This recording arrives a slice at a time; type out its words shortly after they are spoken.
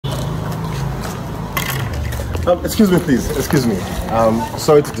Excuse me, please. Excuse me.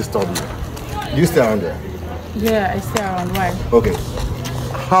 Sorry to disturb you. Do you stay around there? Yeah, I stay around. Why? Okay.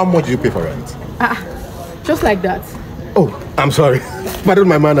 How much do you pay for rent? Just like that. Oh, I'm sorry. Pardon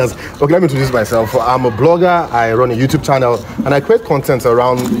my manners. Okay, let me introduce myself. I'm a blogger. I run a YouTube channel, and I create content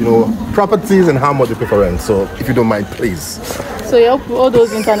around, properties and how much you pay for rent. So, if you don't mind, please. So you help all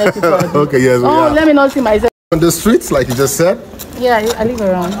those internet people? Okay, yes. Let me not see myself. On the streets, like you just said? Yeah, I live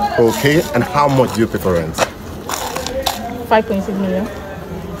around. Okay, and how much do you pay for rent? 5.6 million.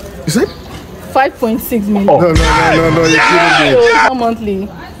 You said? 5.6 million. Oh. No, you're kidding me. So, monthly.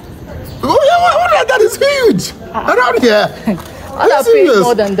 Oh, yeah, that is huge. Around here. I pay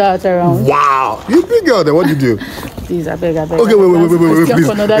more than that around. Wow. You big girl, then what do you do? Please, I beg. Okay, wait,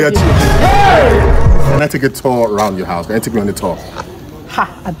 please. Hey! Can I take a tour around your house? Can you take me on the tour?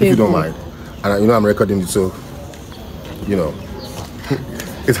 I beg. If you don't mind. And I'm recording you, so,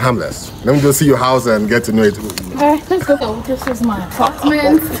 it's harmless. Let me just see your house and get to know it. Let's go. This is my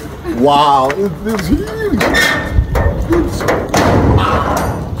apartment. Wow, it's huge.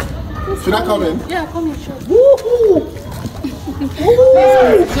 Should I come in? Yeah, come in, sure. Woohoo!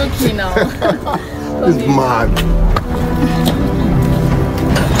 It's okay now. It's mad.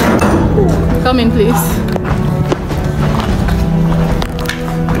 Come in, please.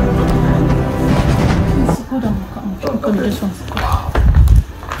 Hold on. Come this one.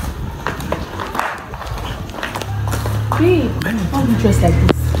 Babe, why are you dressed like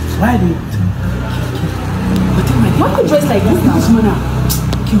this? Why do you dress like this now?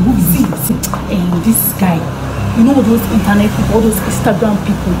 Okay, who is this? And this guy, all those internet people, all those Instagram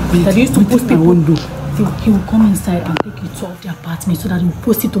people that used to post people. He will come inside and take you to the apartment so that he will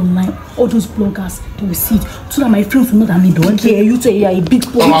post it online. All those bloggers, they will see it so that my friends will know that me don't care. You say you are a big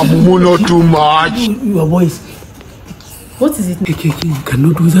boy. Not too much. Your voice. What is it? Okay, you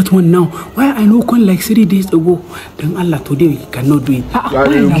cannot do that one now. Why I know one like 3 days ago. Then Allah today you cannot do it. I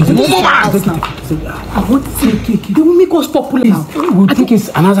want to say they will make us popular now. We'll take it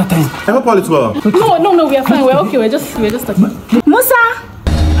another time. I hope all is well. No, we are fine. We're okay. We're just talking. Musa!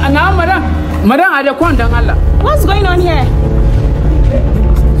 And now, madam, I don't want Allah. What's going on here?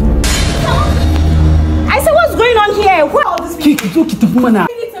 I said, what's going on here? What all this people?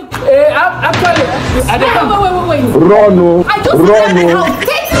 Actually, Wait. Rono. I just left the house 30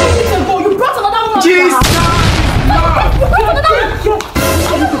 minutes ago. You brought another one. Jesus.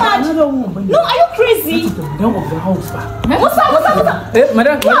 No, are you crazy? Musa.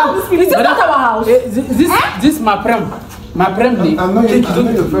 Madam. Is this not our house? This my friend. My friend. I'm not your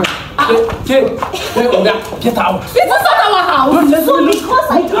friend. Get out. This is not our house. So because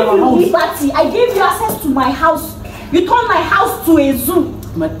I gave you liberty, I gave you access to my house. You turned my house to a zoo.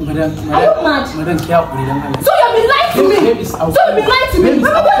 Madam. Are you mad? Madam, So you've been lying to me.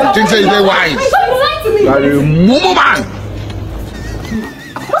 Think say you wise. So you've been lying to me. You are a mumu man.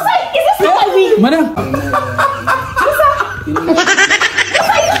 Musa, is this not my wig? Madam. Musa,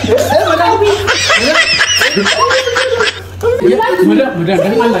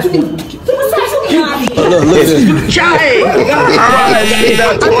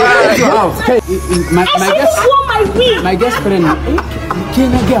 My guest friend. Wait.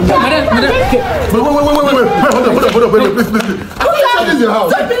 Hold on, please. This is your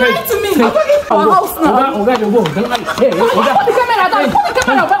house. Don't be lying to me. Our house now. Put the camera down.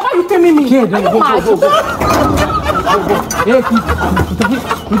 Why are you telling me?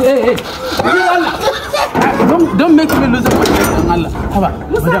 Hey. Don't make me lose my Allah.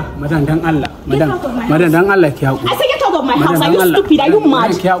 Madam, dan Allah. Madam, dan Allah. I say get out of my house. Are you stupid? Are you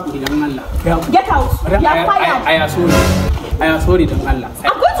mad? Get out. You are fired. I am sorry, dan Allah.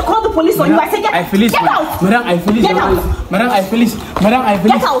 I'm going to call the police on you. I say get out. Madam, I feel it. Madam, I feel it.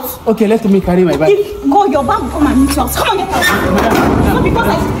 Get out. Okay, let me carry my bag. Go, your bag will come and meet you. Come on, get out. No,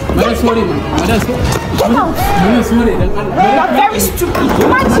 because Madam, sorry, man. Get out. Madam, sorry, dan Allah. You are very stupid.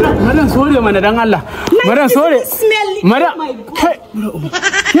 Madam, sorry, man, dan Allah. Madam, sorry. Smelly. Madam,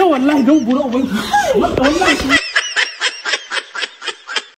 hey, wallahi, don't